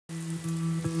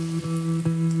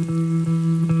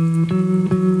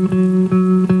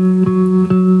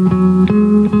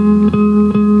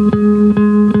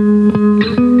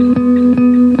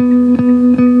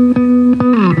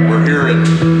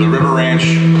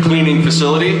cleaning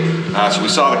facility. So we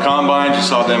saw the combines, you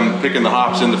saw them picking the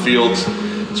hops in the fields.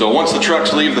 So once the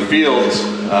trucks leave the fields,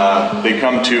 they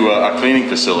come to a cleaning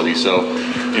facility. So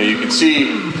you can see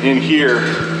in here,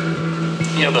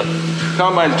 the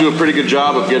combines do a pretty good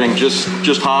job of getting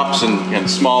just hops and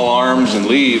small arms and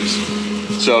leaves.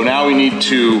 So now we need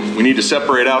to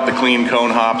separate out the clean cone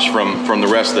hops from the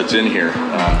rest that's in here.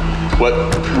 What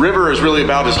River is really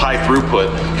about is high throughput,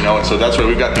 and so that's why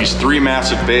we've got these 3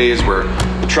 massive bays where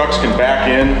the trucks can back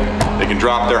in, they can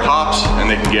drop their hops, and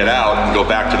they can get out and go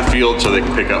back to the field so they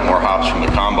can pick up more hops from the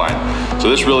combine.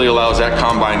 So this really allows that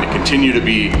combine to continue to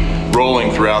be rolling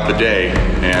throughout the day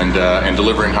and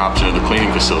delivering hops into the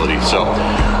cleaning facility. So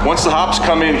once the hops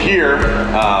come in here,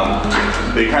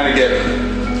 they kind of get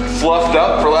fluffed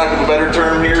up, for lack of a better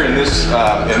term, here in this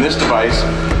device,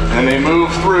 and they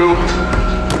move through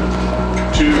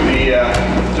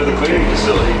to the cleaning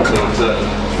facility. So it's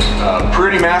a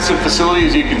pretty massive facility,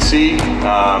 as you can see.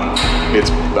 It's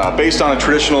based on a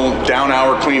traditional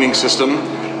down-hour cleaning system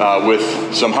with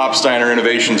some Hopsteiner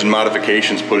innovations and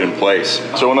modifications put in place.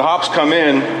 So when the hops come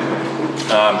in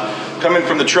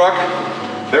from the truck,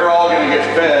 they're all going to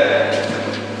get fed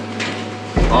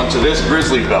onto this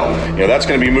grizzly belt. That's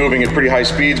going to be moving at pretty high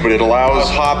speeds, but it allows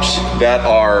hops that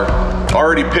are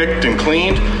already picked and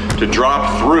cleaned to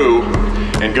drop through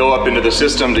and go up into the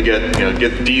system to get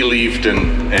de-leafed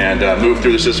and move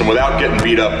through the system without getting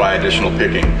beat up by additional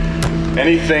picking.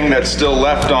 Anything that's still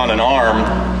left on an arm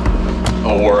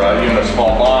or even a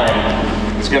small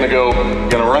vine is going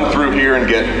to run through here and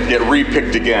get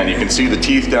re-picked again. You can see the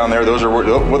teeth down there. Those are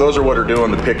what are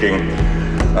doing the picking.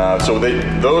 So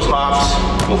those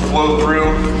hops will flow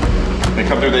through. They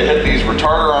come through. They hit these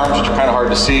retarder arms, which are kind of hard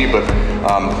to see, but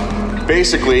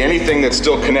basically anything that's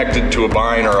still connected to a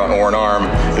vine or an arm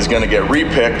is going to get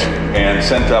re-picked and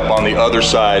sent up on the other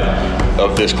side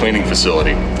of this cleaning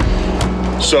facility.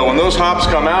 So when those hops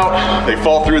come out, they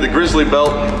fall through the grizzly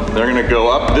belt. They're going to go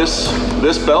up this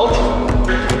belt.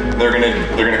 They're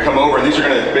going to come over, and these are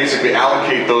going to basically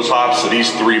allocate those hops to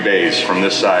these 3 bays from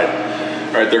this side.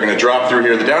 All right, they're going to drop through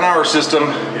here. The down-hour system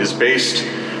is based,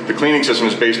 the cleaning system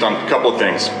is based on a couple of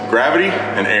things: gravity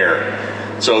and air.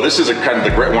 So this is one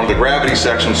of the gravity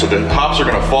sections. So the hops are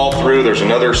going to fall through. There's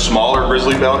another smaller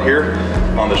grizzly belt here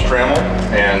on this trammel,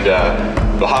 and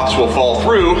the hops will fall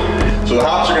through. So the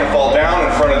hops are going to fall down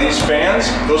in front of these fans.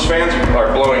 Those fans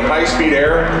are blowing high-speed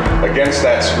air against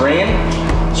that screen.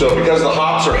 So because the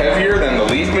hops are heavier than the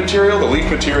leaf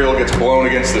material gets blown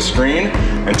against the screen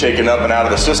and taken up and out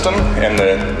of the system, and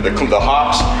the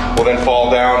hops will then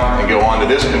fall down and go onto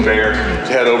this conveyor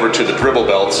to head over to the dribble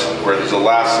belts, where there's the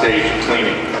last stage of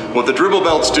cleaning. What the dribble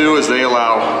belts do is they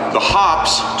allow the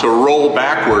hops to roll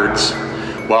backwards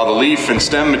while the leaf and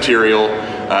stem material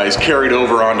is carried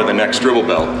over onto the next dribble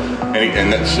belt.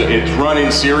 And it's run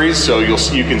in series, so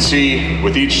you can see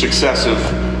with each successive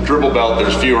dribble belt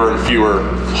there's fewer and fewer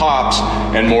hops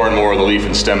and more of the leaf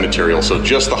and stem material. So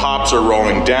just the hops are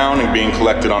rolling down and being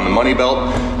collected on the money belt,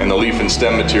 and the leaf and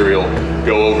stem material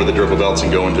go over the dribble belts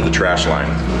and go into the trash line.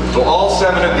 So all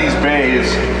 7 of these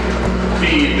bays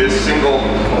feed this single,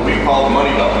 what we call the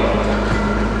money belt.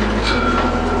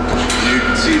 You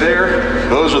can see there,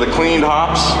 those are the cleaned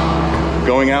hops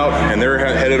going out, and they're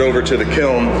headed over to the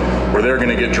kiln where they're going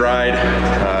to get dried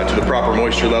to the proper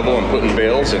moisture level and put in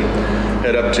bales and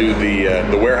head up to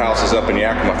the warehouses up in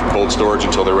Yakima for cold storage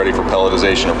until they're ready for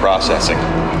pelletization or processing.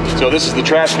 So this is the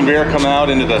trash conveyor coming out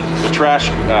into the trash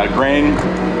grain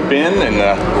bin, and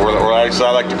or as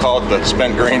I like to call it, the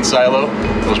spent grain silo.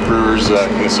 Most brewers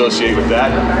can associate with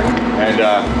that. And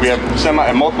we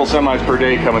have multiple semis per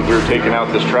day coming through, taking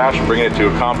out this trash and bringing it to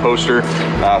a composter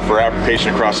for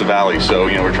application across the valley. So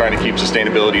we're trying to keep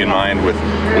sustainability in mind with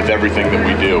everything that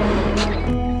we do.